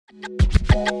For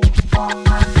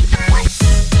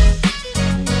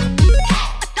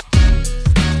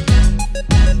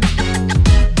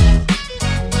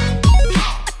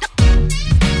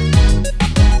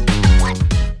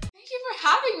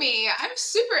having me. I'm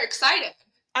super excited.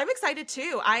 I'm excited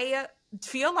too. I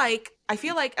feel like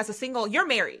as a single, you're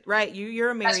married, right?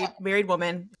 You're a married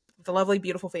woman with a lovely,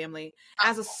 beautiful family.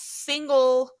 As a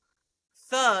single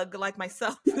thug like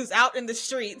myself who's out in the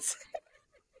streets.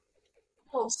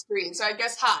 Whole street, so I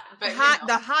guess hot, but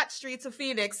the hot streets of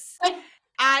Phoenix.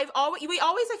 I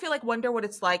feel like wonder what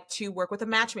it's like to work with a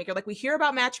matchmaker. Like we hear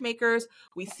about matchmakers,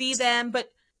 we see them,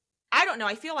 but I don't know.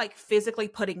 I feel like physically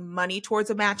putting money towards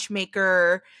a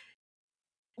matchmaker,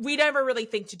 we never really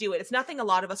think to do it. It's nothing a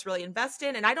lot of us really invest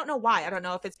in. And I don't know why. I don't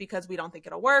know if it's because we don't think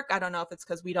it'll work. I don't know if it's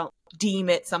because we don't deem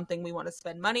it something we want to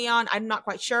spend money on. I'm not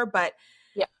quite sure, but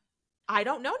yeah, I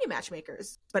don't know any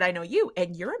matchmakers, but I know you,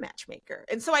 and you're a matchmaker.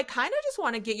 And so I kind of just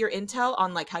want to get your intel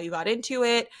on like how you got into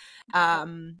it.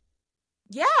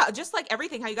 Yeah, just like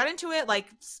everything, how you got into it, like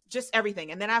just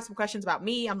everything. And then I have some questions about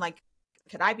me. I'm like,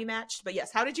 could I be matched? But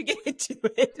yes, how did you get into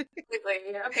it?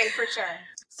 Okay, for sure.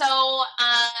 So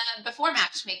before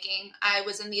matchmaking, I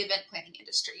was in the event planning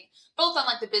industry, both on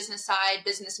like the business side,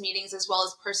 business meetings, as well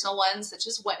as personal ones, such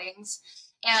as weddings.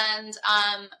 And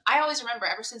I always remember,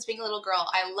 ever since being a little girl,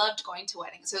 I loved going to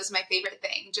weddings. It was my favorite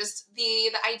thing. Just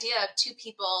the idea of two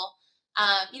people,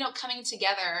 coming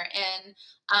together in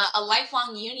a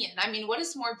lifelong union. I mean, what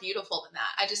is more beautiful than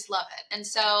that? I just love it. And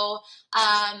so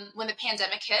when the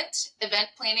pandemic hit, event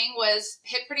planning was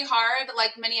hit pretty hard,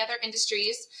 like many other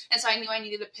industries. And so I knew I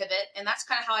needed to pivot. And that's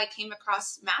kind of how I came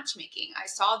across matchmaking. I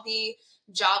saw the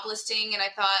job listing and I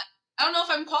thought, I don't know if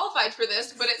I'm qualified for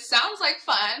this, but it sounds like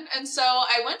fun. And so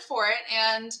I went for it.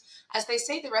 And as they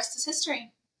say, the rest is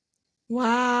history.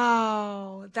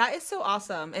 Wow. That is so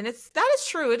awesome. And that is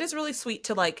true. It is really sweet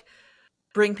to like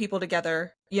bring people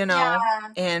together, Yeah.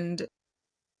 And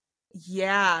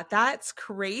yeah, that's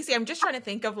crazy. I'm just trying to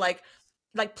think of like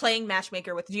playing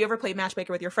matchmaker do you ever play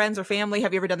matchmaker with your friends or family?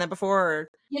 Have you ever done that before? Or?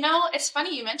 It's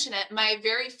funny you mention it. My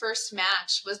very first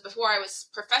match was before I was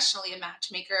professionally a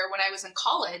matchmaker. When I was in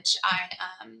college, I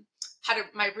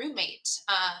my roommate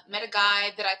met a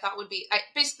guy that I thought I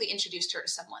basically introduced her to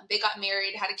someone. They got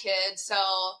married, had a kid. So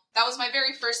that was my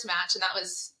very first match. And that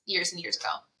was years and years ago.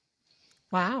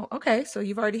 Wow. Okay. So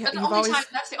you've already that's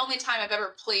the only time I've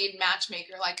ever played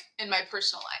matchmaker, like in my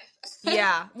personal life.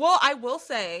 Yeah. Well, I will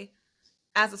say,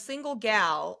 as a single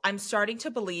gal, I'm starting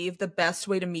to believe the best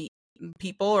way to meet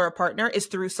people or a partner is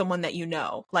through someone that you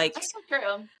know. Like, that's so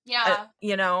true. Yeah.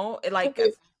 Like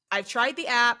I've tried the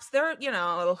apps. They're,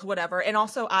 whatever. And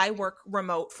also I work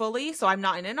remote fully, so I'm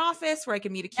not in an office where I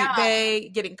can meet a cute bae,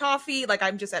 getting coffee. Like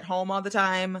I'm just at home all the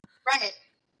time. Right.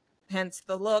 Hence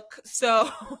the look. So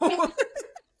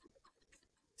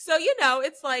So,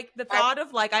 it's like the thought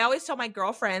of like, I always tell my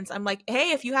girlfriends, I'm like,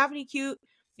 hey, if your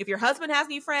husband has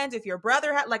any friends, if your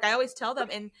brother like, I always tell them.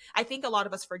 And I think a lot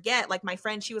of us forget, like my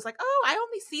friend, she was like, oh, I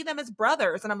only see them as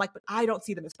brothers. And I'm like, but I don't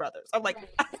see them as brothers. I'm like,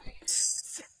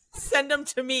 send them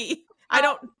to me. I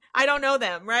don't know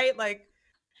them. Right. Like,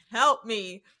 help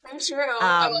me. I'm true.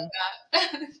 I love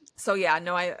that. So yeah,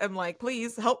 no, I'm like,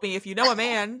 please help me. If you know a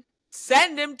man,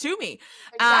 send him to me.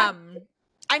 Exactly.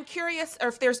 I'm curious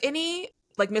if there's any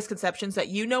like misconceptions that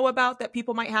you know about that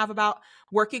people might have about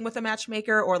working with a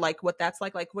matchmaker, or like what that's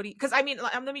like what do you, because I mean,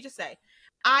 let me just say,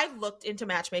 I've looked into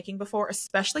matchmaking before,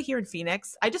 especially here in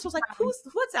Phoenix. I just was like,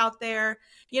 what's out there?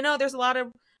 There's a lot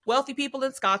of wealthy people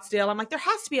in Scottsdale. I'm like, there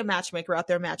has to be a matchmaker out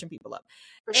there matching people up.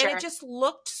 For sure. And it just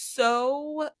looked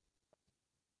so,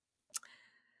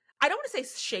 I don't want to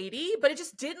say shady, but it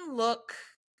just didn't look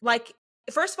like,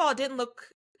 first of all,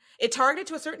 it targeted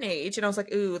to a certain age, and I was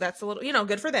like, ooh, that's a little,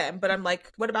 good for them. But I'm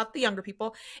like, what about the younger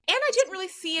people? And I didn't really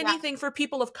see anything for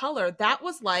people of color. That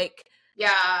was like,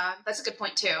 yeah, that's a good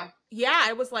point too. Yeah,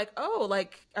 I was like, oh,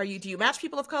 like, do you match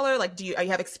people of color? Like, do you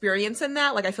have experience in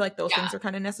that? Like, I feel like those things are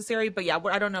kind of necessary. But yeah,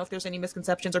 I don't know if there's any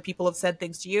misconceptions or people have said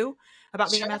things to you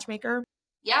about being a matchmaker.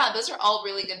 Yeah, those are all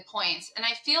really good points. And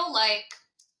I feel like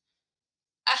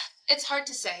it's hard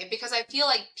to say, because I feel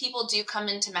like people do come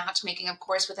into matchmaking, of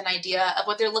course, with an idea of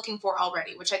what they're looking for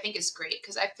already, which I think is great,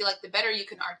 because I feel like the better you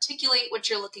can articulate what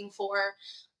you're looking for,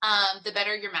 the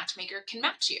better your matchmaker can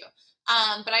match you.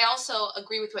 But I also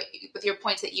agree with your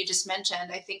points that you just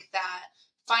mentioned. I think that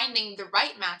finding the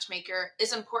right matchmaker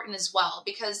is important as well,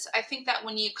 because I think that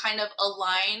when you kind of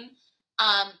align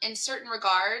in certain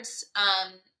regards,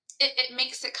 it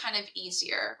makes it kind of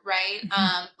easier, right?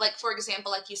 Mhm. Like for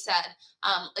example, like you said,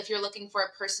 if you're looking for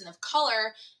a person of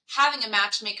color, having a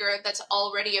matchmaker that's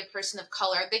already a person of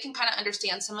color, they can kind of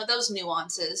understand some of those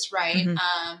nuances, right?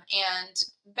 Mhm. And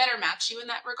better match you in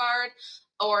that regard.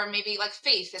 Or maybe like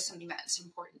faith is something that's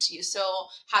important to you. So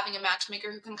having a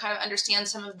matchmaker who can kind of understand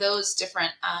some of those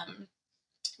different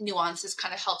nuances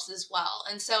kind of helps as well.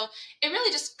 And so it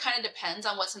really just kind of depends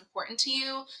on what's important to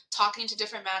you, talking to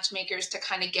different matchmakers to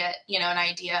kind of get, an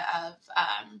idea of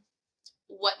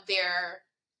what their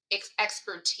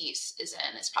expertise is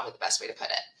in, is probably the best way to put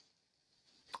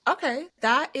it. Okay,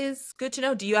 that is good to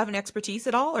know. Do you have an expertise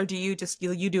at all, or do you just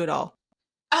you do it all?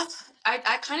 Uh,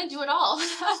 I kind of do it all,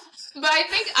 but I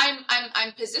think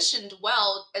I'm positioned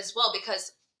well as well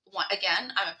because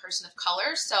again, I'm a person of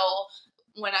color. So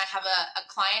when I have a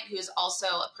client who is also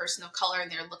a person of color and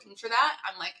they're looking for that,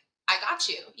 I'm like, I got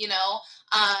you,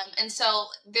 and so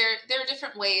there are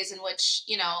different ways in which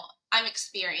I'm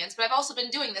experienced, but I've also been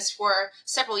doing this for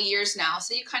several years now.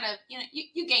 So you kind of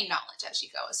you gain knowledge as you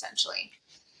go, essentially.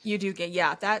 You do get,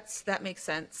 yeah, that makes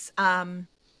sense.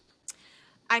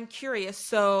 I'm curious.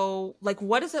 So, like,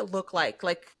 what does it look like?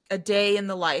 Like a day in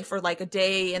the life, or like a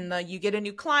day in the, you get a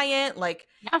new client. Like,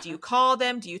 Yeah. do you call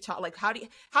them? Do you talk? Like, how do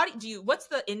you, what's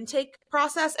the intake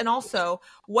process? And also,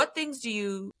 what things do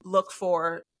you look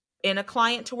for in a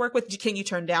client to work with? Can you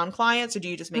turn down clients, or do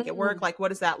you just make it work? Mm. Like, what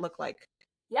does that look like?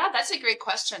 Yeah, that's a great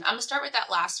question. I'm gonna start with that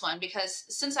last one because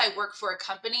since I work for a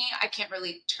company, I can't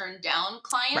really turn down Right.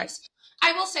 clients.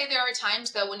 I will say there are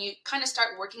times though when you kind of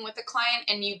start working with a client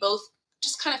and you both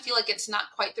just kind of feel like it's not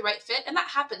quite the right fit, and that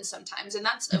happens sometimes, and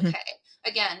that's Hmm. okay.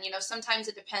 Again, sometimes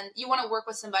it depends. You want to work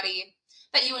with somebody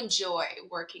that you enjoy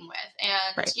working with,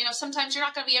 and Right. sometimes you're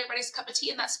not going to be everybody's cup of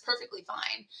tea, and that's perfectly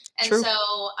fine. And True.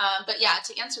 so, but yeah,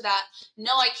 to answer that,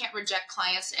 no, I can't reject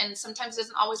clients, and sometimes it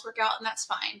doesn't always work out, and that's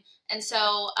fine. And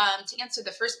so, to answer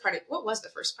the first part, what was the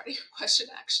first part of your question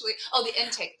actually? Oh, the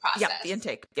intake Yep. The process.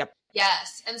 intake. Yep.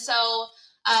 Yes. And so,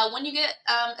 when you get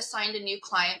assigned a new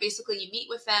client, basically you meet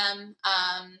with them,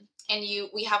 and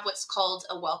we have what's called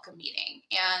a welcome meeting,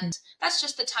 and that's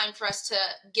just the time for us to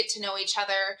get to know each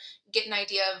other, get an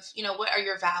idea of what are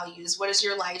your values, what is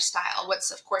your lifestyle,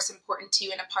 what's of course important to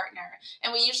you in a partner,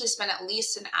 and we usually spend at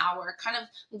least an hour kind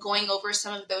of going over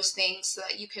some of those things so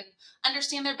that you can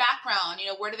understand their background,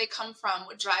 where do they come from,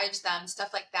 what drives them,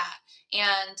 stuff like that,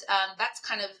 and that's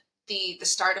kind of the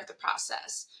start of the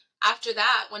process. After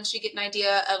that, once you get an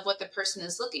idea of what the person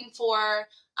is looking for,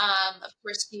 of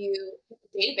course, you hit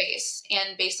the database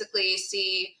and basically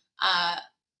see,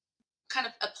 kind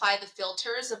of apply the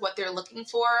filters of what they're looking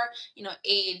for,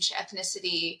 age,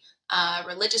 ethnicity,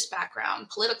 religious background,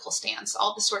 political stance,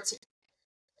 all the sorts of.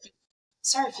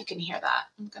 Sorry if you can hear that.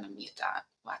 I'm going to mute that.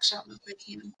 Well, actually, I don't know if I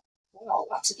can. Wow,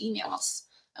 lots of emails.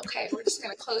 Okay, we're just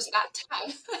going to close that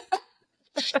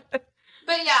tab.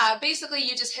 But yeah, basically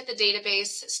you just hit the database,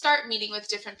 start meeting with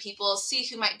different people, see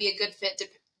who might be a good fit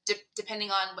depending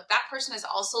on what that person is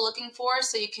also looking for,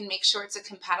 so you can make sure it's a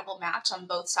compatible match on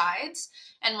both sides.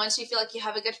 And once you feel like you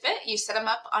have a good fit, you set them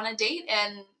up on a date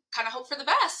and kind of hope for the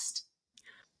best.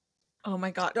 Oh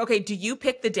my God. Okay. Do you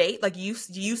pick the date? Like, do you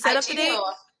set I up the date? do.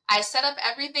 I set up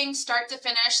everything start to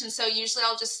finish. And so usually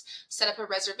I'll just set up a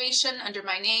reservation under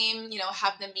my name,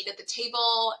 have them meet at the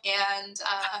table. And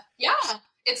yeah,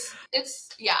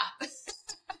 yeah.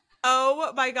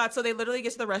 Oh my God. So they literally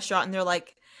get to the restaurant and they're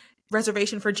like,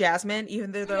 reservation for Jasmine,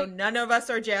 even though none of us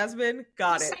are Jasmine.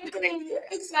 Got it.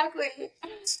 Exactly.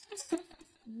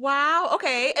 Wow.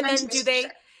 Okay. And then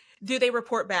Mentorship. do they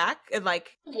report back? And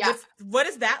like, Yeah. what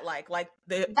is that like? Like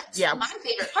That's yeah. my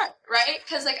favorite part, right?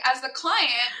 Because like as the client,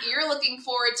 you're looking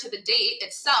forward to the date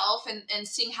itself and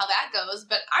seeing how that goes.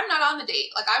 But I'm not on the date.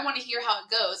 Like I want to hear how it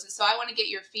goes, and so I want to get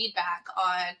your feedback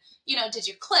on, did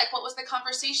you click? What was the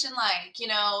conversation like?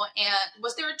 And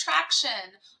was there attraction?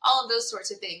 All of those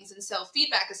sorts of things. And so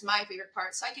feedback is my favorite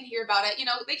part. So I can hear about it.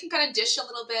 They can kind of dish a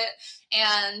little bit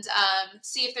and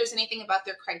see if there's anything about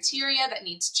their criteria that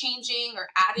needs changing or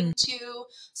Mm. adding to.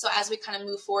 So as we kind of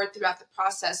move forward throughout the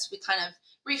process, we kind of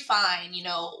refine,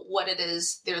 what it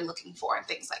is they're looking for and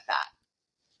things like that.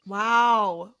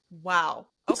 Wow. Wow.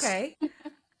 Okay.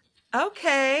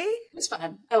 Okay. It's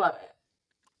fun. I love it.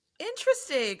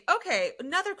 Interesting. Okay.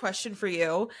 Another question for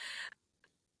you.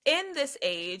 In this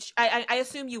age, I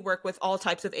assume you work with all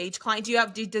types of age clients.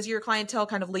 Does your clientele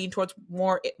kind of lean towards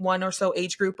more one or so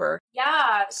age group, or?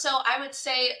 Yeah. So I would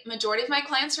say majority of my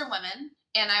clients are women,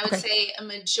 and I would Okay. say a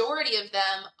majority of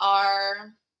them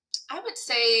are, I would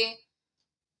say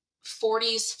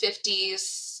 40s,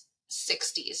 50s,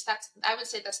 60s. I would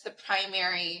say that's the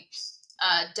primary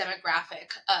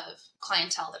demographic of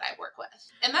clientele that I work with.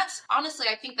 And that's honestly,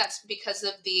 I think that's because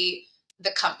of the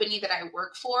company that I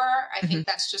work for. I Mm-hmm. think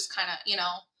that's just kind of,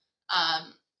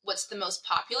 what's the most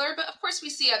popular. But of course, we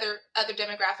see other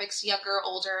demographics, younger,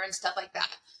 older, and stuff like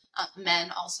that.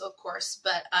 Men also, of course.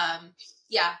 But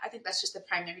yeah, I think that's just the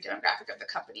primary demographic of the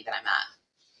company that I'm at.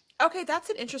 Okay, that's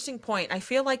an interesting point. I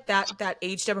feel like that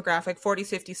age demographic, 40s,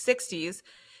 50s, 60s,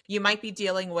 you might be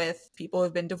dealing with people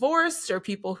who've been divorced or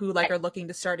people who like are looking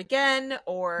to start again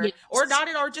or Yes. not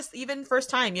at or just even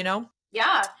first time, you know?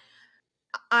 Yeah.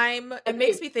 It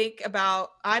makes me think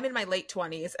about I'm in my late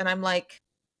 20s and I'm like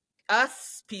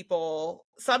us people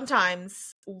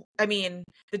sometimes, I mean,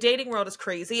 the dating world is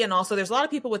crazy and also there's a lot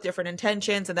of people with different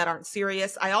intentions and that aren't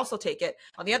serious. I also take it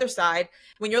on the other side.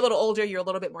 When you're a little older, you're a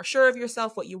little bit more sure of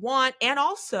yourself, what you want, and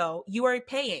also you are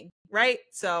paying, right?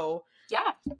 So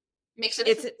Yeah. Makes a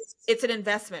it's difference. it's an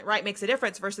investment, right? Makes a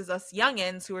difference versus us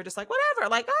youngins who are just like whatever,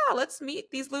 like, oh, let's meet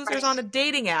these losers Right. on a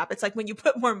dating app. It's like when you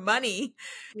put more money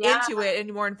Yeah. into it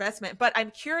and more investment. But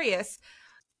I'm curious,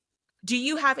 do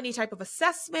you have any type of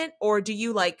assessment or do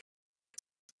you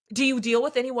deal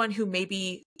with anyone who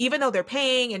maybe even though they're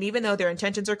paying and even though their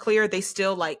intentions are clear, they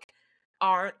still like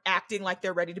aren't acting like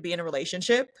they're ready to be in a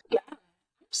relationship? Yeah.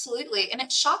 Absolutely. And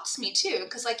it shocks me too,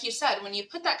 because like you said, when you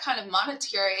put that kind of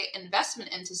monetary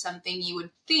investment into something, you would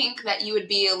think that you would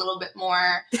be a little bit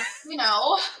more, you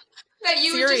know, that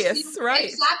you would just be Serious, right?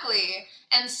 exactly.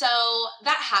 And so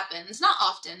that happens, not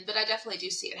often, but I definitely do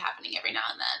see it happening every now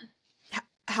and then.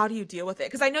 How do you deal with it?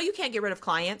 Because I know you can't get rid of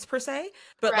clients per se,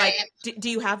 but like, Right. do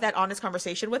you have that honest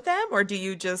conversation with them or do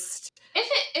you just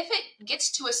If it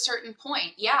gets to a certain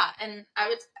point, yeah. And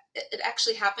it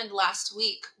actually happened last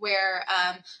week where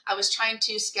I was trying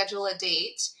to schedule a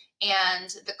date and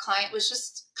the client was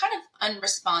just kind of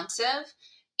unresponsive.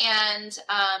 And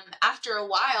after a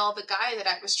while, the guy that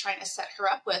I was trying to set her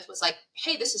up with was like,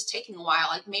 "Hey, this is taking a while.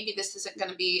 Like maybe this isn't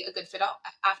going to be a good fit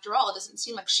after all. It doesn't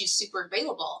seem like she's super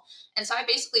available." And so I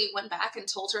basically went back and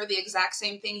told her the exact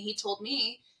same thing he told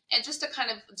me, and just to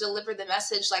kind of deliver the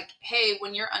message like, hey,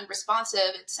 when you're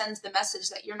unresponsive, it sends the message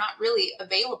that you're not really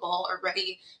available or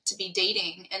ready to be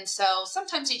dating. And so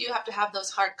sometimes you do have to have those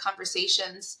hard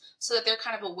conversations so that they're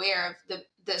kind of aware of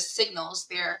the signals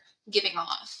they're giving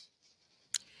off.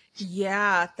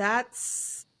 yeah,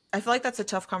 that's I feel like that's a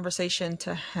tough conversation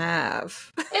to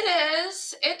have.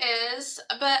 It is.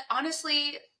 But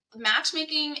honestly,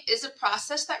 matchmaking is a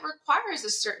process that requires a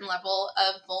certain level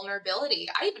of vulnerability.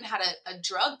 I even had a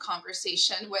drug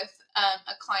conversation with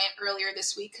a client earlier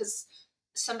this week because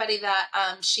somebody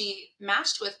that she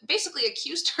matched with basically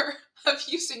accused her of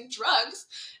using drugs.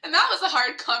 And that was a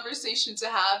hard conversation to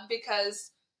have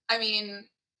because, I mean,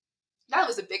 that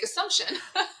was a big assumption.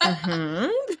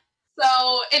 Mhm.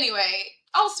 So, anyway,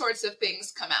 all sorts of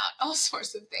things come out, all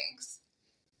sorts of things.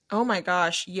 Oh my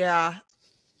gosh, yeah.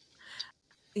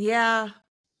 Yeah.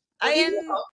 I What do you and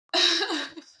know?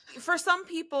 for some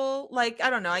people, like I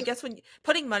don't know, I guess when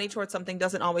putting money towards something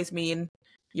doesn't always mean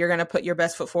you're going to put your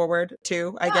best foot forward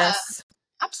too, I Yeah, guess.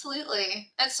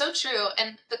 absolutely. That's so true.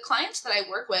 And the clients that I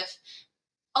work with,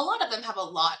 a lot of them have a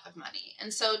lot of money.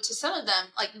 And so to some of them,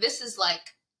 like this is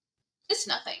like, it's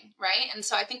nothing, right? And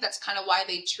so I think that's kind of why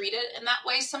they treat it in that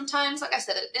way sometimes. Like I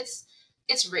said,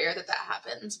 it's rare that that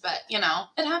happens, but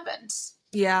it happens.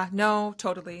 Yeah, no,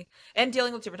 totally. And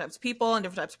dealing with different types of people and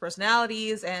different types of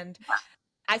personalities and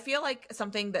I feel like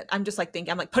something that I'm just like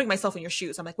thinking, I'm like putting myself in your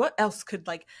shoes. I'm like, what else could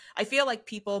like, I feel like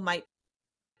people might,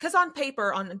 because on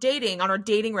paper, on our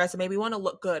dating resume, we want to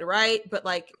look good, right? But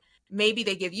like maybe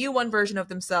they give you one version of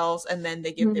themselves and then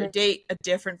they give their Mhm. date a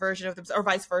different version of themselves or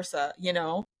vice versa, you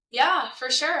know? Yeah, for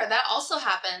sure. That also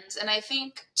happens. And I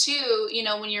think, too,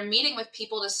 when you're meeting with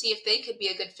people to see if they could be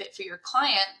a good fit for your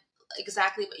client,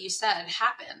 exactly what you said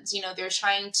happens. They're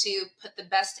trying to put the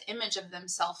best image of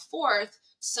themselves forth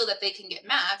so that they can get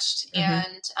matched Hmm.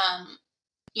 and,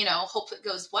 hope it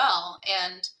goes well.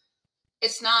 And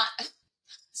it's not,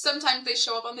 sometimes they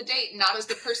show up on the date not as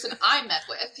the person I met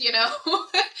with.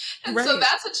 And so Right.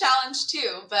 that's a challenge,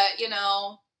 too. But,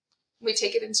 we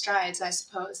take it in strides, I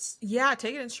suppose. Yeah,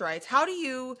 take it in strides. How do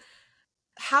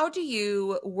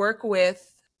you work with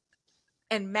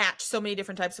and match so many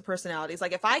different types of personalities?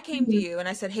 Like if I came to Mhm. you and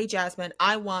I said, "Hey Jasmine,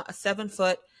 I want a 7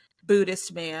 foot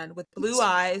Buddhist man with blue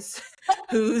eyes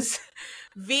who's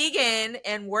vegan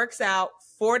and works out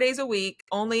 4 days a week,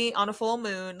 only on a full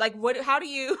moon." Like what how do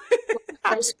you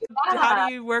how, how do Yeah.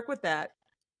 you work with that?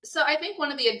 So I think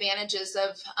one of the advantages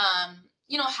of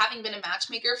having been a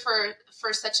matchmaker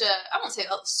for such a, I won't say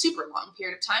a super long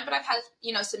period of time, but I've had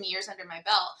some years under my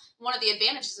belt. One of the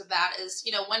advantages of that is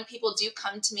when people do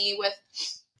come to me with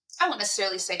I won't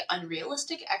necessarily say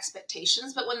unrealistic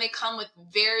expectations, but when they come with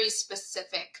very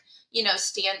specific,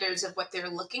 standards of what they're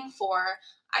looking for,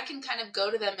 I can kind of go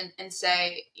to them and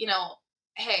say,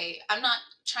 hey, I'm not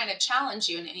trying to challenge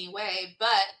you in any way, but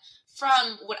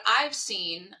from what I've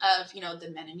seen of,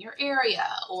 the men in your area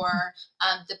or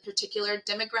the particular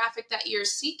demographic that you're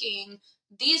seeking,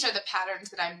 these are the patterns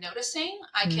that I'm noticing.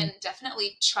 I can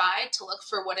definitely try to look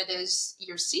for what it is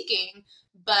you're seeking,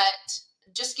 but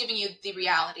just giving you the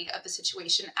reality of the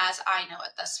situation as I know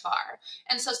it thus far.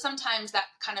 And so sometimes that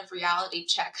kind of reality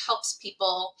check helps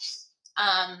people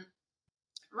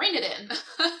rein it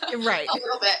in Right. a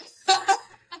little bit.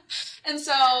 And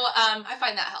so I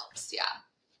find that helps.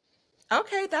 Yeah.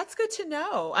 Okay, that's good to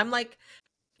know. I'm like,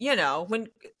 when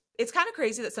it's kind of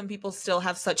crazy that some people still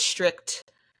have such strict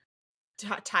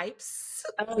types.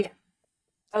 Oh yeah.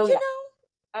 Oh You yeah. know,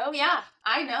 Oh yeah.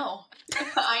 I know.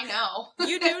 I know.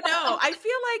 you do know. I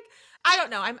feel like I don't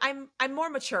know. I'm more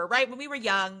mature, right? When we were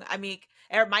young, I mean,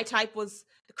 my type was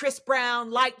Chris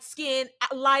Brown, light skin,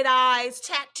 light eyes,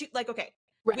 tattoo. Like, okay,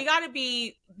 we Right. gotta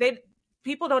be. They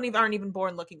people don't even aren't even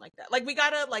born looking like that. Like, we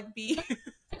gotta like be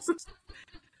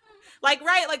like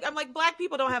right. Like, I'm like, black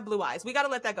people don't have blue eyes. We gotta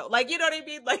let that go. Like, you know what I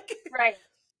mean? Like, Right.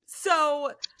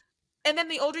 so. And then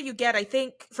the older you get, I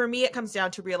think for me, it comes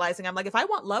down to realizing I'm like, if I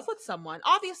want love with someone,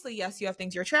 obviously, yes, you have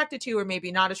things you're attracted to or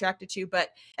maybe not attracted to. But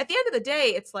at the end of the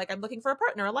day, it's like, I'm looking for a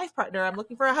partner, a life partner. I'm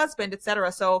looking for a husband,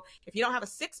 etc. So if you don't have a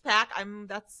 6-pack,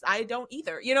 I don't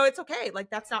either. It's okay. Like,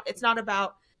 it's not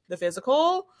about the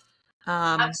physical.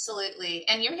 Absolutely.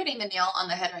 And you're hitting the nail on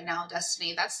the head right now,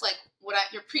 Destiny. That's like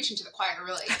you're preaching to the choir,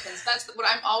 really, because that's what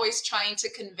I'm always trying to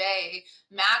convey.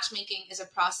 Matchmaking is a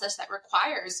process that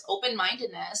requires open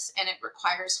mindedness and it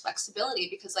requires flexibility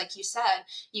because, like you said,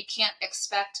 you can't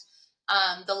expect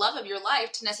the love of your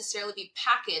life to necessarily be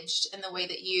packaged in the way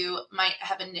that you might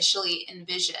have initially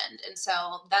envisioned. And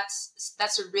so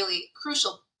that's a really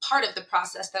crucial part of the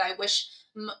process that I wish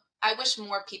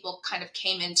more people kind of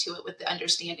came into it with the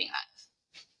understanding of.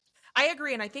 I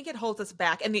agree. And I think it holds us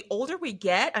back. And the older we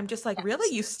get, I'm just like, really?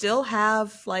 Yes. You still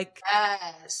have like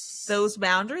Yes. those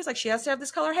boundaries? Like, she has to have this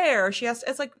color hair. Or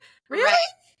it's like, really? Right.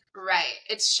 Right.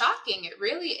 It's shocking. It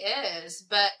really is.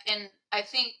 And I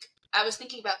think I was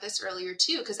thinking about this earlier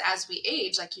too, because as we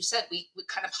age, like you said, we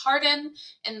kind of harden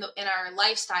in our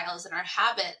lifestyles and our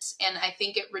habits. And I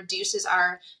think it reduces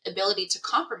our ability to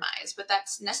compromise, but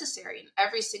that's necessary in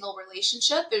every single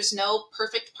relationship. There's no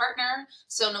perfect partner.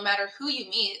 So no matter who you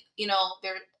meet,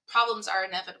 their problems are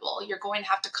inevitable. You're going to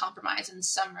have to compromise in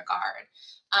some regard.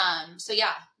 So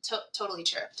yeah, totally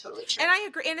true. Totally true. And I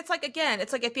agree. And it's like, again,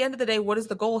 it's like at the end of the day, what is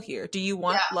the goal here? Do you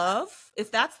want love? If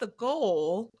that's the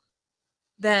goal,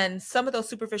 then some of those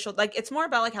superficial, like, it's more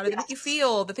about like, how do they make you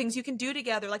feel? The things you can do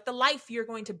together, like the life you're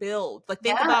going to build. Like,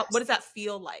 think about what does that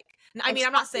feel like? And I mean,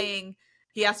 I'm not saying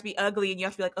he has to be ugly and you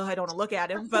have to be like, oh, I don't want to look at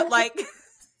him, but like,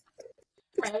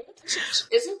 right,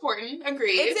 it's important.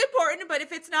 Agreed. It's important, but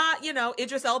if it's not,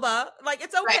 Idris Elba, like,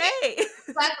 it's okay.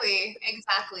 Right.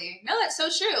 Exactly. No, that's so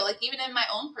true. Like, even in my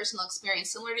own personal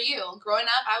experience, similar to you, growing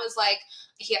up, I was like,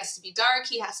 he has to be dark.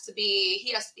 He has to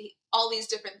be all these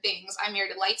different things. I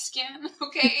married a light skin.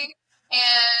 Okay.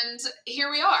 And here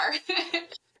we are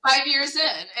 5 years in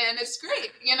and it's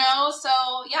great, So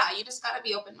yeah, you just got to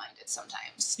be open-minded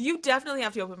sometimes. You definitely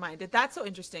have to be open-minded. That's so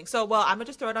interesting. So, well, I'm gonna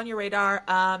just throw it on your radar.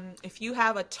 If you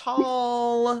have a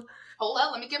tall, hold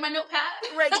up, let me get my notepad.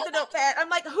 Right, get the notepad. I'm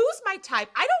like, who's my type?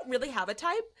 I don't really have a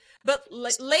type, but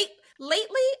lately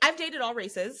I've dated all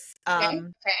races.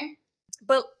 Okay.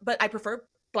 But I prefer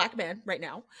black men right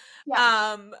now.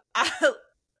 Yeah.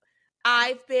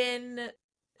 I've been,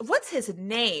 what's his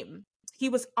name? He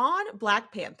was on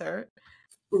Black Panther.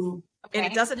 Ooh, okay. And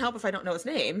it doesn't help if I don't know his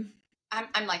name.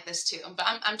 I'm like this too, but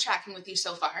I'm tracking with you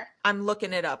so far. I'm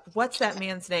looking it up. What's that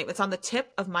man's name? It's on the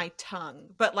tip of my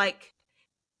tongue. But like,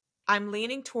 I'm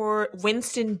leaning toward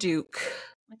Winston Duke.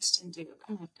 Winston Duke.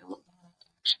 I'm gonna have to look that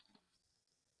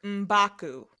up.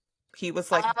 M'Baku. He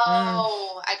was like,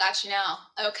 oh, I got you now.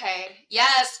 Okay.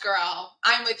 Yes, girl.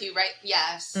 I'm with you, right?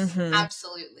 Yes. Mm-hmm.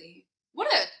 Absolutely. What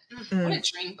a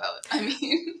dreamboat. I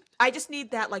mean, I just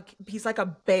need that, like, he's like a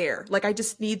bear. Like, I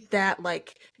just need that,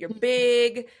 like, you're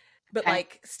big, but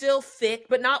like still thick,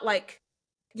 but not like,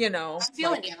 I'm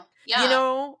feeling you.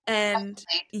 Yeah. And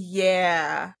definitely.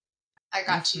 Yeah. I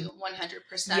got you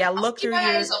 100%. Yeah, look through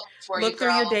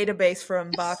your database for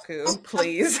M'Baku,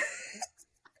 please.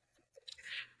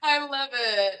 I love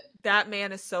it. That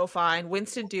man is so fine.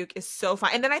 Winston Duke is so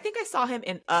fine. And then I think I saw him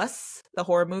in Us, the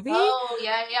horror movie. Oh,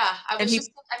 yeah. I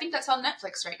think that's on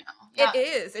Netflix right now. Yeah. It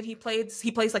is. And he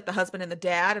plays like the husband and the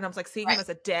dad. And I was like, seeing him as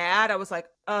a dad, I was like,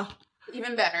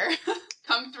 Even better.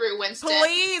 Come through, Winston.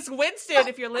 Please, Winston,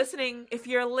 if you're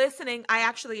listening, I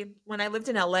actually, when I lived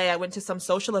in LA, I went to some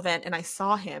social event and I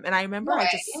saw him. And I remember I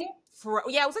just, it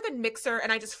was like a mixer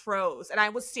and I just froze. And I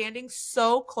was standing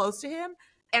so close to him.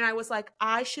 And I was like,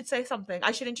 I should say something.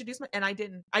 I should introduce and I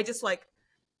didn't. I just like,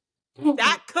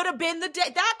 that could have been the day.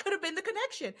 That could have been the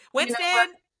connection.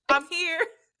 Winston, I'm here.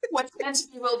 What's meant to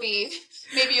be will be.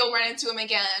 Maybe you'll run into him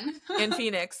again. In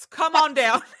Phoenix. Come on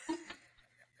down.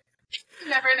 You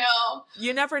never know.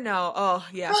 You never know. Oh,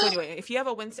 yeah. So anyway, if you have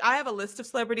a Winston, I have a list of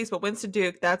celebrities, but Winston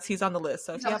Duke, he's on the list.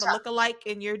 So if you have a lookalike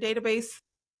in your database,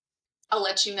 I'll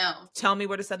let you know. Tell me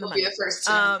where to send the money. You'll be the first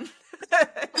to.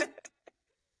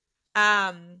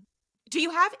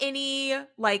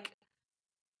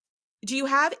 Do you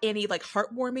have any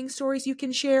heartwarming stories you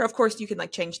can share? Of course, you can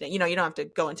like change it. You don't have to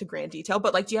go into grand detail,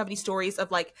 but like, do you have any stories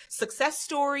of like success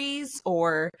stories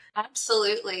or?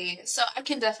 Absolutely. So I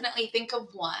can definitely think of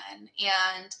one.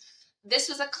 And this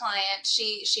was a client.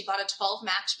 She bought a 12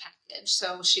 match package.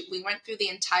 So we went through the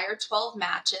entire 12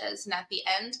 matches. And at the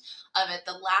end of it,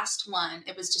 the last one,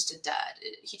 it was just a dud.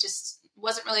 He just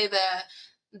wasn't really the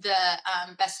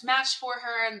best match for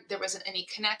her, and there wasn't any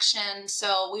connection.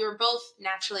 So we were both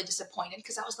naturally disappointed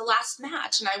because that was the last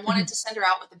match and I wanted to send her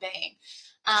out with a bang.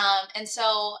 And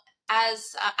so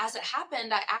as it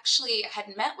happened, I actually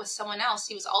had met with someone else.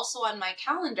 He was also on my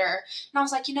calendar and I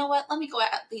was like, you know what, let me go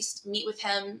at least meet with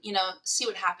him, see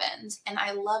what happens. And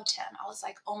I loved him. I was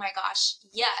like, oh my gosh,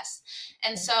 yes.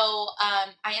 And so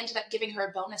I ended up giving her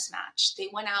a bonus match. They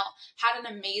went out, had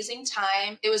an amazing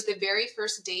time. It was the very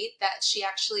first date that she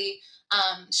actually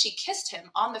she kissed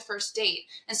him on the first date.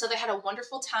 And so they had a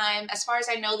wonderful time. As far as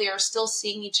I know, they are still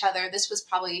seeing each other. This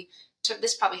probably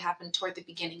happened toward the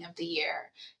beginning of the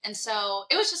year. And so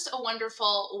it was just a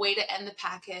wonderful way to end the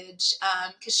package.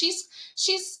 Cause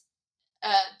she's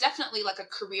definitely like a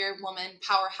career woman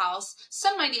powerhouse.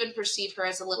 Some might even perceive her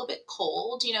as a little bit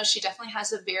cold. She definitely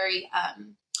has a very,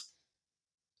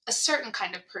 a certain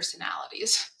kind of personality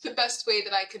is the best way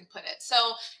that I can put it. So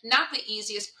not the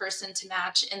easiest person to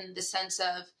match in the sense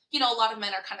of, a lot of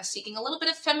men are kind of seeking a little bit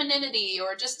of femininity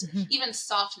or just even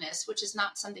softness, which is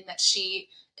not something that she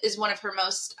is one of her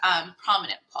most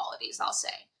prominent qualities, I'll say.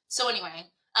 So anyway,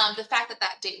 the fact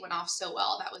that date went off so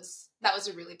well, that was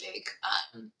a really big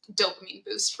dopamine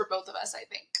boost for both of us, I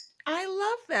think. I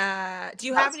love that. Do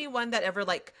you have anyone that ever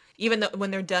even though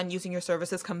when they're done using your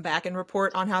services, come back and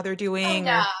report on how they're doing? Oh,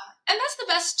 yeah. And that's the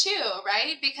best too,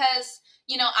 right? Because,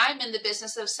 I'm in the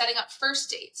business of setting up first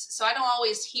dates. So I don't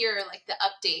always hear like the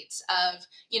updates of,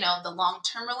 the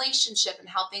long-term relationship and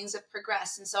how things have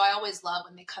progressed. And so I always love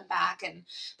when they come back and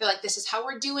they're like, this is how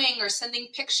we're doing, or sending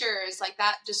pictures. Like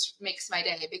that just makes my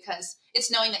day because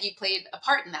it's knowing that you played a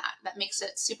part in that. That makes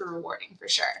it super rewarding for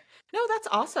sure. No, that's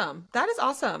awesome. That is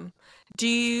awesome. Do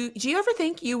you ever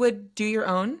think you would do your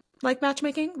own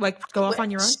matchmaking? Go off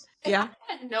on your own? Yeah. If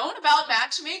I had known about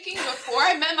matchmaking before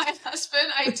I met my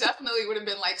husband, I definitely would have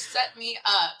been like, set me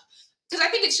up. Because I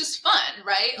think it's just fun,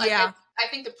 right? Yeah. I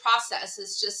think the process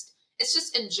is it's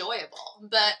just enjoyable.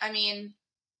 But I mean,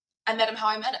 I met him how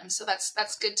I met him. So that's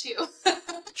good too.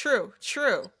 True.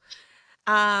 Do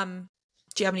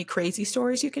you have any crazy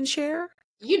stories you can share?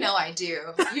 I do.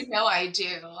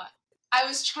 I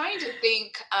was trying to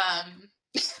think,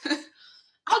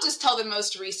 I'll just tell the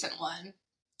most recent one.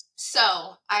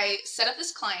 So I set up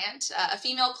this client, a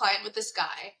female client with this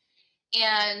guy,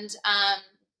 and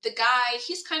the guy,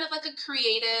 he's kind of like a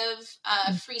creative,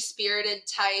 free-spirited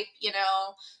type,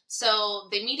 so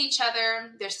they meet each other,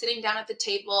 they're sitting down at the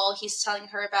table, he's telling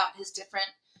her about his different,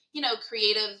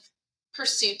 creative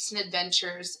pursuits and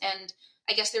adventures, and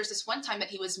I guess there was this one time that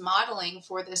he was modeling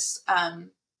for this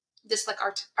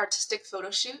artistic photo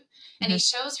shoot, and he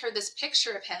shows her this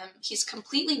picture of him. He's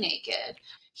completely naked.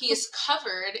 He is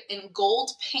covered in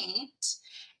gold paint,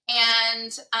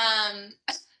 and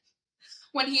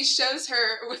when he shows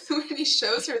her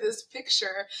this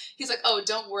picture, he's like, "Oh,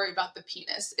 don't worry about the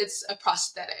penis. It's a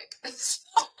prosthetic." So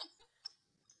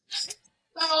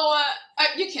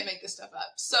you can't make this stuff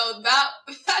up. So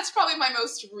that's probably my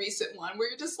most recent one, where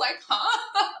you're just like,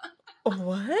 "Huh?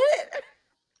 What?"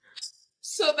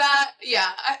 So that,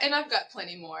 yeah, and I've got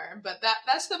plenty more, but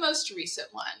that's the most recent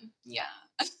one. Yeah.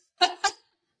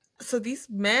 So these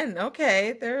men,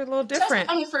 okay, they're a little different.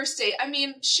 Just on a first date. I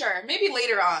mean, sure, maybe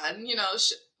later on,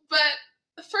 but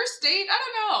the first date,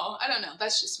 I don't know.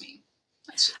 That's just me.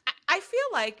 I feel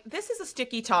like this is a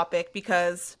sticky topic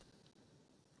because,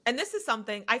 and this is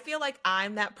something, I feel like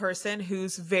I'm that person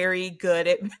who's very good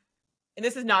at, and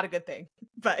this is not a good thing,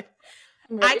 but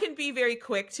I can be very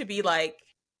quick to be like,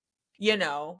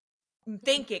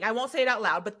 thinking, I won't say it out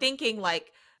loud, but thinking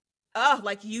like, oh,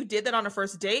 like you did that on a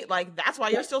first date. Like that's why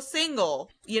you're still single.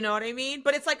 You know what I mean?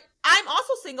 But it's like, I'm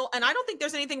also single and I don't think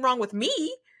there's anything wrong with me.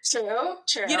 True, You know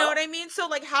true. what I mean? So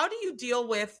like, how do you deal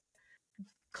with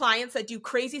clients that do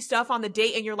crazy stuff on the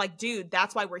date and you're like, dude,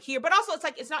 that's why we're here. But also it's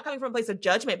like, it's not coming from a place of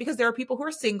judgment because there are people who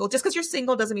are single. Just because you're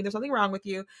single doesn't mean there's something wrong with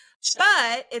you.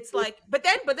 But it's like, but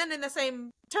then in the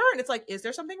same turn, it's like, is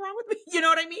there something wrong with me? You know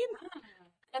what I mean?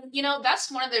 And you know,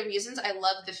 that's one of the reasons I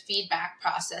love the feedback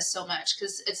process so much,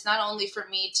 because it's not only for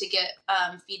me to get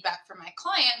feedback from my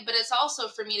client, but it's also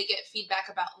for me to get feedback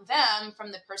about them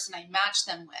from the person I match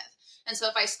them with. And so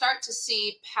if I start to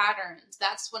see patterns,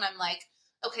 that's when I'm like,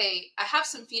 okay, I have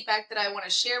some feedback that I want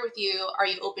to share with you. Are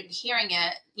you open to hearing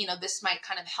it? You know, this might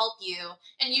kind of help you.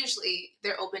 And usually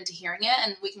they're open to hearing it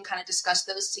and we can kind of discuss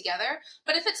those together.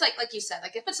 But if it's like you said,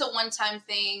 like if it's a one-time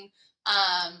thing,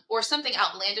 or something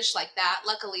outlandish like that.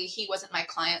 Luckily, he wasn't my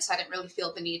client, so I didn't really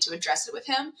feel the need to address it with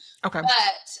him. Okay.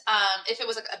 But if it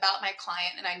was about my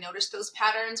client and I noticed those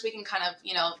patterns, we can kind of,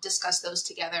 you know, discuss those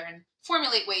together and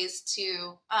formulate ways to,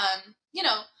 you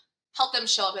know, help them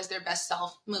show up as their best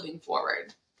self moving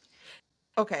forward.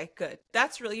 Okay, good.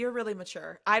 You're really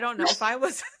mature. I don't know if I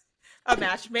was a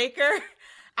matchmaker,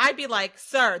 I'd be like,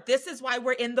 sir, this is why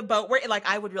we're in the boat. We're like,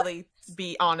 I would really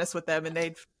be honest with them and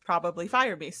they'd probably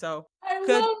fire me. So I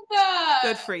good, love that.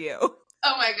 good for you.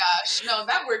 Oh my gosh. No,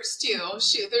 that works too.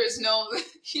 Shoot, there's no,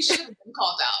 he should have been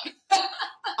called out.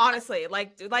 Honestly,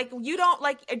 like you don't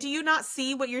like, do you not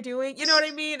see what you're doing? You know what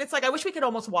I mean? It's like, I wish we could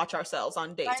almost watch ourselves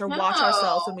on dates I or know. watch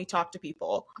ourselves when we talk to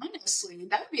people. Honestly,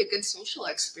 that would be a good social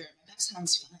experiment. That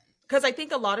sounds fun. Because I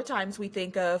think a lot of times we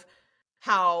think of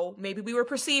how maybe we were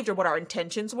perceived or what our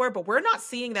intentions were, but we're not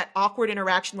seeing that awkward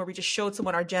interaction where we just showed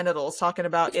someone our genitals talking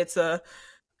about it's a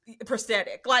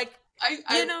prosthetic. Like, I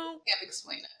can't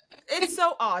explain it. It's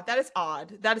so odd. That is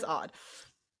odd. That is odd.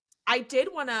 I did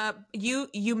want to,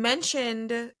 you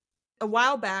mentioned a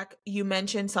while back, you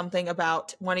mentioned something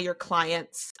about one of your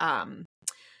clients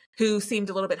who seemed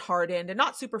a little bit hardened and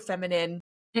not super feminine,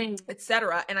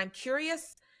 etc. And I'm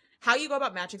curious how you go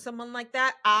about matching someone like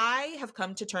that. I have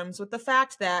come to terms with the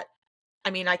fact that, I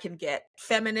mean, I can get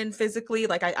feminine physically.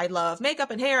 Like I love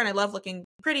makeup and hair and I love looking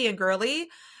pretty and girly.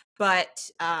 But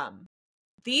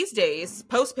these days,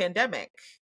 post-pandemic,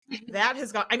 that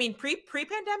has gone, I mean,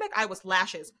 pre-pandemic, I was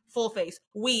lashes, full face,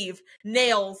 weave,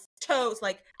 nails, toes,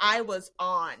 like I was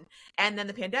on. And then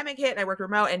the pandemic hit and I worked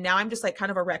remote and now I'm just like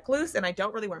kind of a recluse and I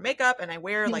don't really wear makeup and I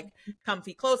wear like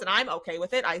comfy clothes and I'm okay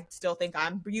with it. I still think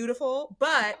I'm beautiful,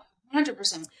 but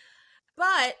 100%.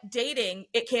 But dating,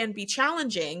 it can be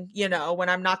challenging, you know, when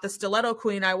I'm not the stiletto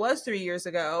queen I was 3 years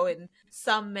ago and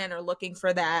some men are looking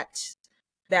for that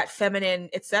feminine,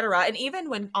 etc. And even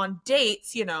when on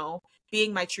dates, you know,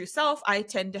 being my true self, I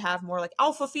tend to have more like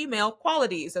alpha female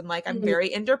qualities and like I'm very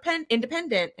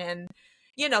independent and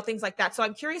you know, things like that. So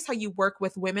I'm curious how you work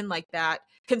with women like that,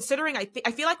 considering I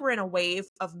feel like we're in a wave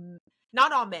of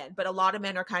not all men, but a lot of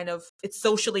men are kind of, it's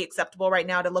socially acceptable right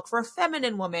now to look for a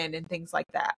feminine woman and things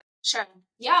like that. Sure.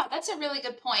 Yeah, that's a really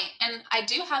good point. And I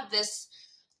do have this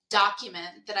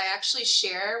document that I actually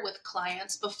share with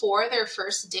clients before their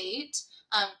first date,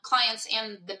 clients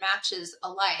and the matches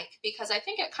alike, because I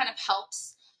think it kind of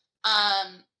helps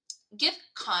give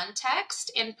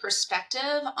context and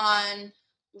perspective on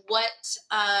what,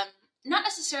 not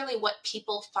necessarily what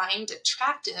people find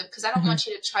attractive, because I don't want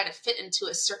you to try to fit into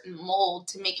a certain mold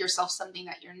to make yourself something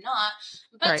that you're not,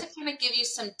 but to kind of give you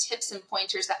some tips and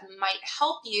pointers that might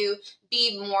help you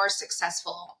be more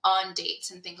successful on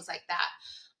dates and things like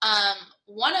that.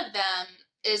 One of them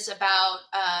is about,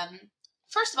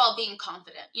 first of all, being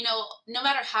confident. You know, no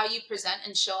matter how you present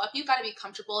and show up, you've got to be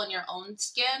comfortable in your own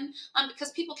skin,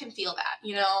 because people can feel that,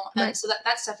 you know, and so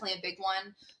that's definitely a big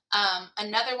one.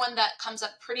 Another one that comes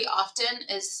up pretty often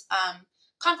is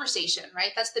conversation,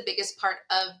 right? That's the biggest part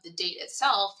of the date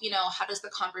itself. You know, how does the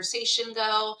conversation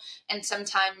go? And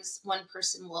sometimes one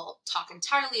person will talk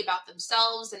entirely about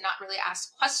themselves and not really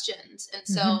ask questions. And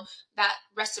so that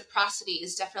reciprocity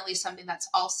is definitely something that's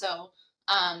also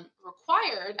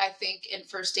required, I think, in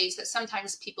first dates that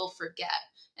sometimes people forget.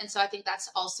 And so I think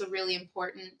that's also really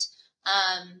important.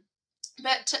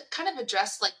 But to kind of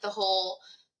address like the whole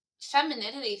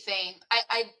femininity thing,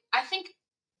 I think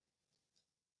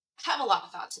I have a lot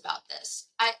of thoughts about this.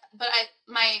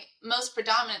 My most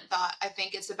predominant thought, I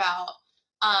think, is about,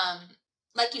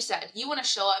 like you said, you want to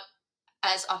show up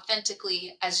as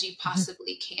authentically as you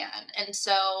possibly can. And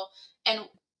so,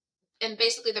 and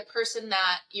basically the person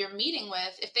that you're meeting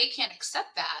with, if they can't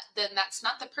accept that, then that's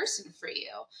not the person for you.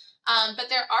 But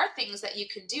there are things that you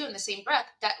can do in the same breath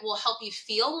that will help you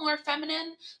feel more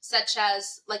feminine, such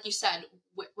as, like you said,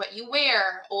 what you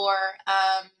wear, or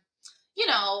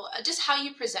just how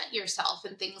you present yourself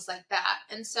and things like that.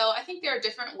 And so I think there are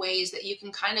different ways that you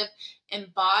can kind of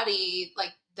embody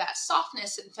like that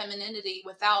softness and femininity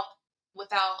without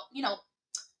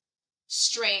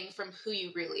straying from who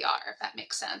you really are, if that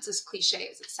makes sense, as cliche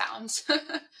as it sounds.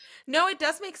 No, it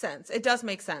does make sense. It does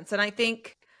make sense. And I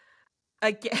think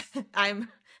again, I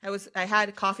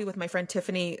had coffee with my friend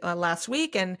Tiffany last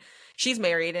week, and she's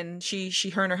married, and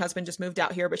her and her husband just moved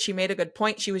out here, but she made a good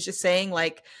point. She was just saying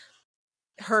like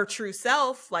her true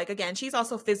self, like again, she's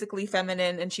also physically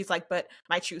feminine, and she's like, but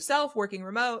my true self working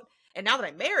remote. And now that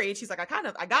I'm married, she's like,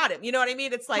 I got him. You know what I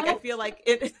mean? It's like, I feel like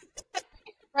it,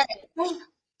 Right.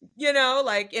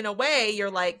 like in a way you're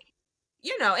like,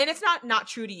 and it's not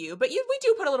true to you, but we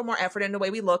do put a little more effort into the way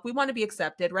we look. We want to be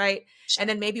accepted, right? And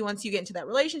then maybe once you get into that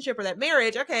relationship or that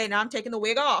marriage, okay, now I'm taking the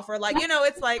wig off, or like,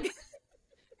 it's like,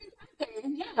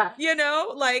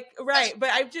 like, right. But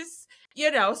I'm just,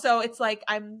 so it's like,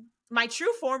 my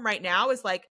true form right now is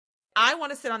like, I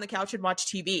want to sit on the couch and watch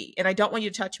TV, and I don't want you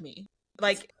to touch me.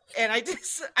 Like, and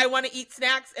I want to eat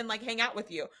snacks and like hang out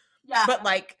with you. Yeah. But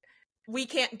like, we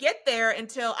can't get there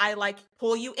until I like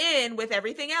pull you in with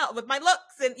everything else, with my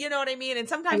looks, and you know what I mean? And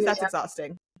sometimes that's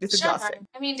exhausting. It's exhausting.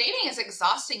 I mean, dating is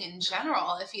exhausting in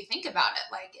general if you think about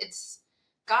it. Like it's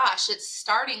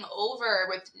starting over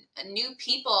with new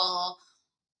people.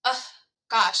 Ugh,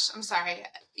 gosh, I'm sorry.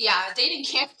 Yeah, dating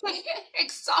can be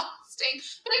exhausting,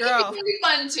 but it can be really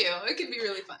fun too. It can be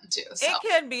really fun too. So. It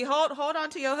can be. Hold on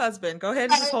to your husband. Go ahead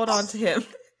and just hold on to him.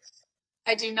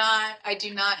 I do not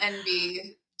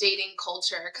envy dating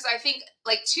culture, because I think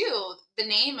like too the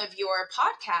name of your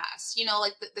podcast,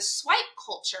 like the swipe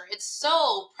culture, it's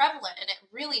so prevalent, and it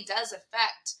really does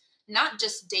affect not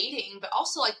just dating but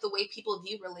also like the way people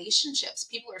view relationships.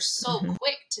 People are so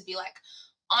quick to be like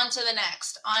on to the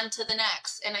next,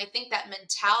 and I think that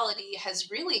mentality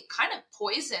has really kind of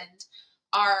poisoned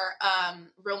our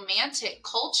romantic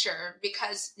culture,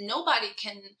 because nobody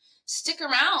can stick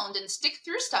around and stick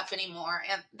through stuff anymore.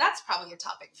 And that's probably a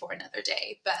topic for another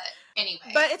day. But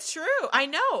anyway. But it's true. I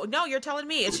know. No, you're telling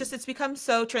me. It's just, it's become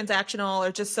so transactional,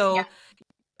 or just so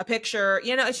a picture,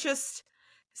 it's just,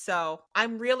 so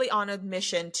I'm really on a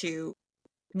mission to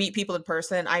meet people in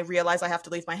person. I realize I have to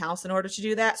leave my house in order to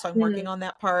do that. So I'm working on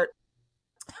that part.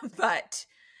 But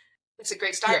it's a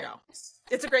great start.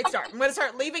 It's a great start. I'm going to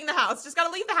start leaving the house. Just got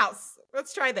to leave the house.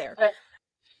 Let's try there.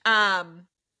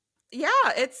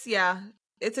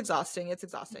 It's exhausting. It's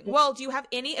exhausting. Well, do you have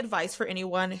any advice for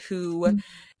anyone who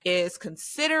is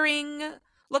considering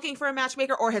looking for a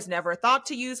matchmaker or has never thought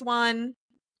to use one?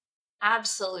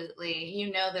 Absolutely.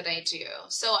 You know that I do.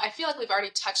 So I feel like we've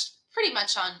already touched pretty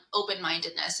much on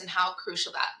open-mindedness and how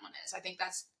crucial that one is. I think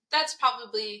that's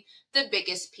probably the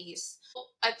biggest piece.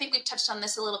 I think we've touched on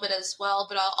this a little bit as well,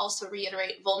 but I'll also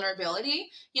reiterate vulnerability.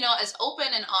 As open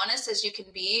and honest as you can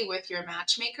be with your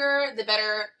matchmaker, the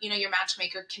better, your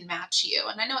matchmaker can match you.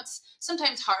 And I know it's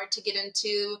sometimes hard to get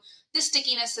into the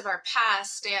stickiness of our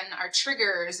past and our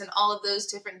triggers and all of those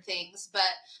different things, but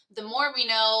the more we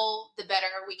know, the better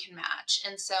we can match.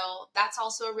 And so that's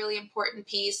also a really important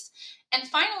piece. And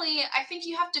finally, I think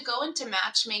you have to go into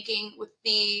matchmaking with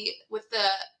the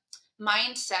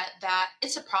mindset that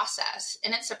it's a process,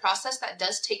 and it's a process that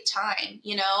does take time.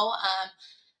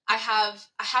 I have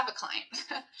a client.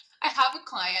 I have a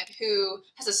client who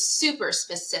has a super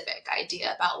specific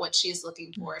idea about what she's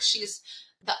looking for. She's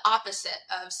the opposite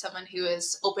of someone who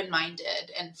is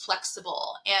open-minded and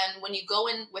flexible. And when you go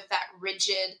in with that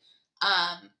rigid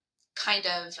kind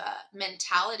of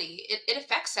mentality, it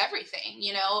affects everything.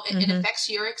 It affects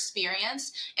your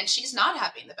experience, and she's not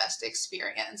having the best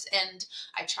experience. And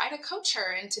I try to coach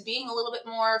her into being a little bit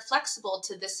more flexible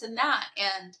to this and that.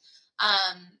 And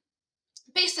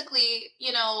basically,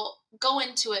 go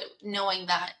into it knowing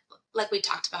that, like we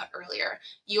talked about earlier,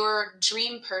 your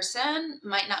dream person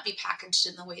might not be packaged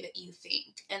in the way that you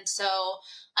think. And so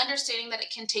understanding that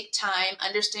it can take time,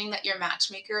 understanding that your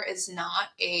matchmaker is not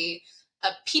a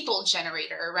people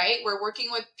generator, right? We're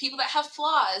working with people that have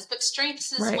flaws, but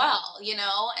strengths as well,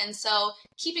 And so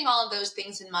keeping all of those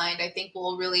things in mind, I think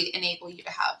will really enable you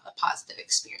to have a positive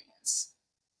experience.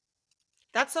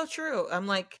 That's so true. I'm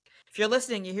like, if you're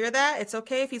listening, you hear that? It's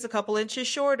okay if he's a couple inches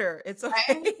shorter. It's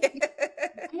okay.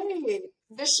 Hey,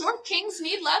 the short kings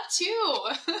need love too.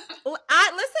 Well,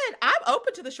 listen, I'm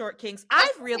open to the short kings.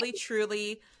 I've really,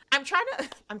 truly, I'm trying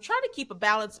to keep a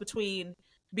balance between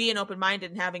being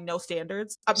open-minded and having no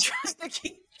standards. I'm trying to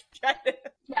keep.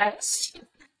 Yes.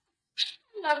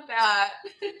 I love that.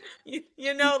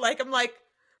 Like, I'm like,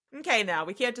 okay, now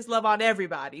we can't just love on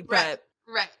everybody, but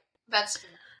right. That's true.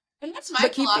 And that's my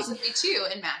philosophy too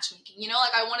in matchmaking. You know,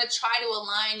 like I want to try to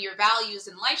align your values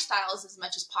and lifestyles as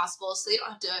much as possible so you don't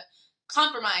have to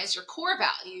compromise your core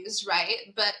values,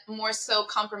 right? But more so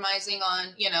compromising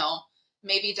on, you know,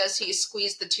 maybe does he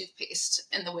squeeze the toothpaste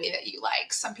in the way that you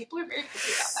like? Some people are very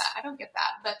picky about that. I don't get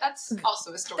that, but that's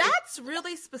also a story. That's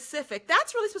really specific.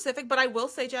 But I will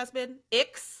say, Jasmine,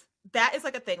 icks, that is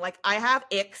like a thing. Like I have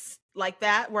icks like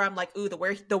that where I'm like, ooh,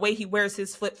 the way he wears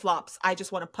his flip-flops, I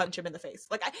just want to punch him in the face.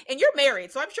 Like, and you're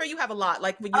married, so I'm sure you have a lot.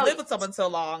 Like when you live with someone so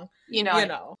long, you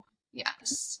know.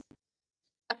 Yes.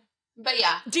 But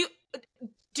yeah.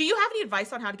 Do you have any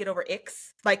advice on how to get over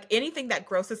icks? Like anything that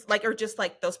grosses, like, or just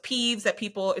like those peeves that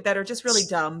people that are just really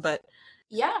dumb, but.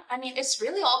 Yeah, I mean, it's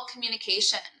really all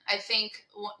communication. I think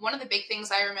one of the big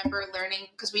things I remember learning,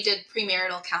 because we did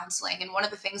premarital counseling, and one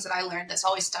of the things that I learned that's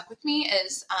always stuck with me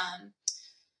is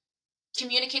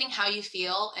communicating how you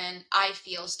feel and I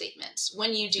feel statements.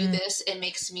 When you do this, it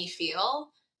makes me feel,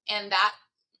 and that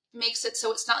makes it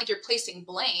so it's not like you're placing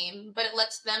blame, but it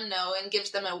lets them know and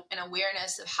gives them an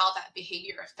awareness of how that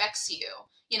behavior affects you.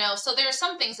 You know, so there are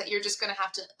some things that you're just going to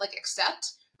have to like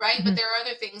accept, right? Mm-hmm. But there are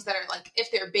other things that are like, if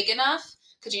they're big enough,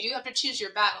 because you do have to choose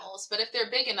your battles, but if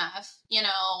they're big enough, you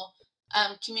know,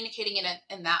 communicating it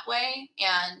in that way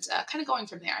and kind of going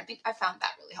from there. I think I found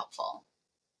that really helpful.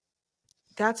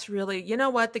 That's really, you know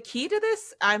what, the key to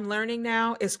this I'm learning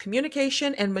now is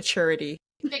communication and maturity.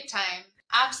 Big time.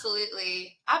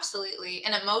 Absolutely. Absolutely.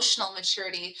 And emotional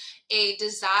maturity, a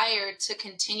desire to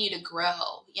continue to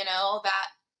grow, you know, that,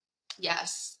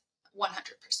 yes, 100%.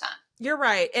 You're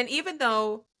right. And even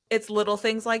though it's little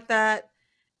things like that,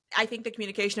 I think the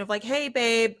communication of like, hey,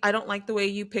 babe, I don't like the way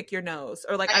you pick your nose,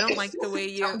 or like, I don't like the way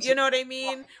you know what I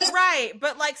mean? Right.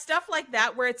 But like stuff like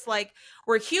that, where it's like,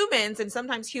 we're humans and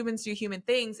sometimes humans do human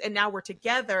things and now we're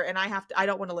together and I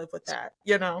don't want to live with that,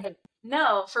 you know?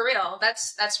 No, for real.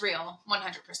 That's real.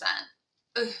 100%.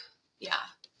 Ugh, yeah.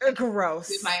 Gross.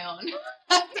 With my own.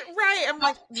 Right. I'm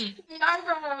like, they're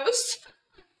gross.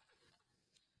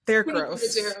 They're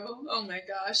gross. Oh my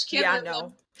gosh. Can't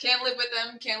live with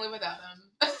them. Can't live without them.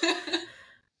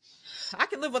 I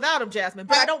can live without them, Jasmine,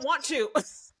 but I don't want to.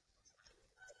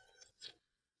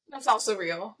 That's also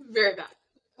real. Very bad.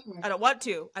 Oh I don't want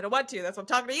to. That's why I'm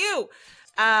talking to you.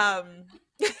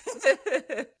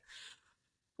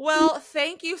 Well,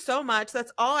 thank you so much.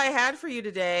 That's all I had for you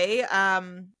today.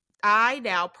 I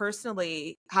now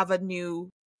personally have a new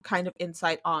kind of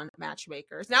insight on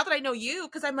matchmakers. Now that I know you,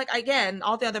 because I'm like, again,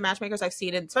 all the other matchmakers I've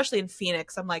seen, and especially in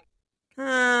Phoenix, I'm like,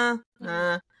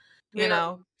 you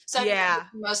know. So yeah,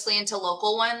 mostly into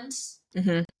local ones.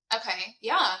 Mm-hmm. Okay,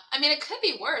 yeah. I mean, it could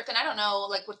be worth, and I don't know,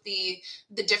 like what the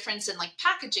difference in like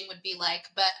packaging would be like,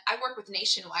 but I work with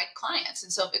nationwide clients,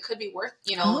 and so it could be worth,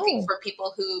 you know, looking for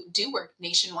people who do work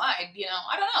nationwide. You know,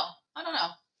 I don't know.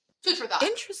 Food for thought.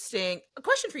 Interesting. A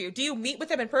question for you: do you meet with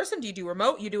them in person? Do you do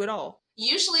remote? You do it all?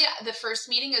 Usually, the first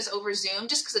meeting is over Zoom,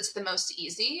 just because it's the most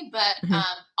easy. But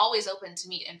always open to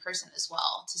meet in person as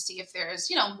well to see if there's,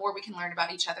 you know, more we can learn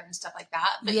about each other and stuff like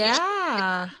that. But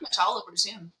yeah, pretty much all over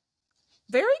Zoom.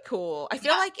 Very cool. I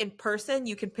feel like in person,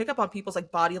 you can pick up on people's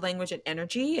like body language and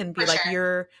energy and be like,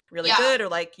 you're really good, or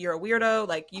like you're a weirdo.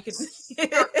 Like you can,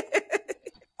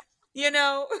 you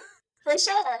know. For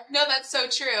sure. No, that's so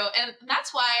true. And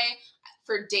that's why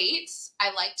for dates,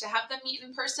 I like to have them meet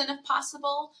in person if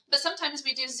possible. But sometimes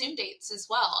we do Zoom dates as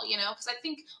well, you know, because I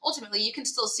think ultimately you can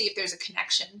still see if there's a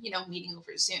connection, you know, meeting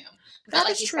over Zoom. That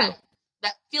is true.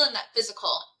 That feeling that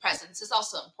physical presence is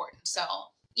also important. So,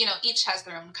 you know, each has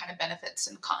their own kind of benefits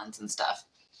and cons and stuff.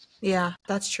 Yeah,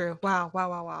 that's true.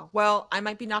 Wow. Well, I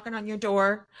might be knocking on your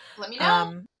door. Let me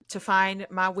know. To find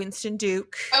my Winston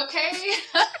Duke. Okay.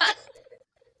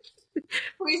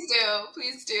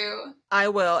 Please do. I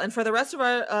will. And for the rest of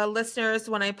our listeners,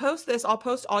 when I post this, I'll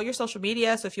post all your social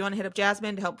media. So if you want to hit up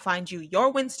Jasmine to help find you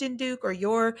your Winston Duke or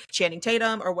your Channing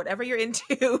Tatum or whatever you're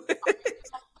into.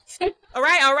 All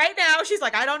right. Now she's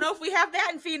like, I don't know if we have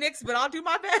that in Phoenix, but I'll do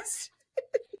my best.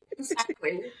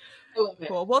 Exactly. I love it.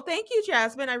 Cool. Well, thank you,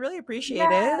 Jasmine. I really appreciate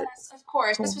it. Yes, of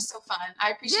course. This was so fun.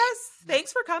 I appreciate it. Yes.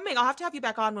 Thanks for coming. I'll have to have you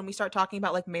back on when we start talking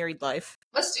about like married life.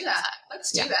 Let's do that.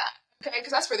 Okay,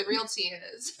 because that's where the real tea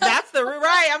is. That's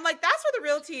right. I'm like, that's where the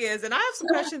real tea is. And I have some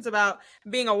questions about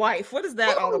being a wife. What is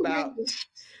that all about?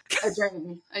 A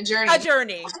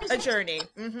journey.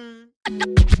 Mm-hmm.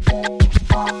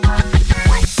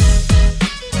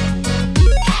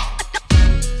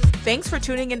 Thanks for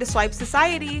tuning into Swipe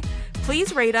Society.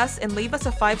 Please rate us and leave us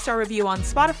a 5-star review on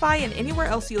Spotify and anywhere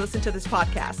else you listen to this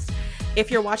podcast.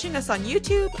 If you're watching us on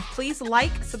YouTube, please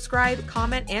like, subscribe,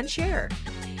 comment, and share.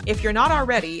 If you're not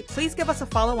already, please give us a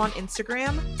follow on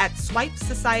Instagram at Swipe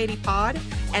Society Pod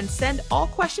and send all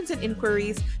questions and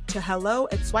inquiries to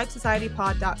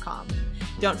hello@swipesocietypod.com.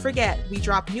 Don't forget, we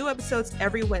drop new episodes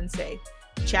every Wednesday.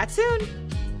 Chat soon!